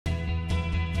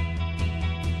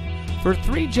For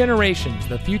 3 generations,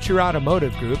 the Future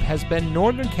Automotive Group has been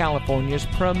Northern California's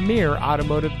premier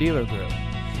automotive dealer group.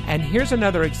 And here's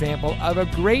another example of a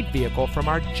great vehicle from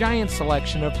our giant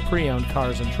selection of pre-owned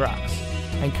cars and trucks.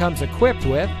 And comes equipped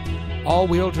with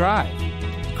all-wheel drive,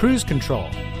 cruise control,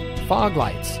 fog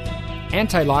lights,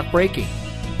 anti-lock braking,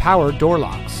 power door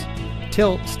locks,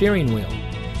 tilt steering wheel,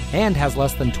 and has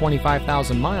less than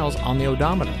 25,000 miles on the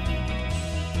odometer.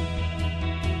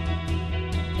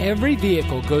 Every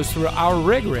vehicle goes through our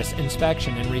rigorous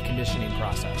inspection and reconditioning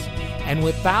process. And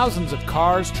with thousands of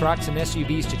cars, trucks, and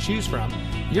SUVs to choose from,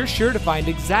 you're sure to find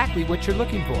exactly what you're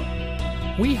looking for.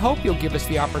 We hope you'll give us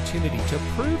the opportunity to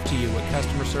prove to you what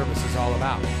customer service is all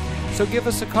about. So give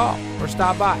us a call or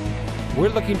stop by. We're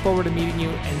looking forward to meeting you,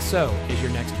 and so is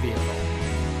your next vehicle.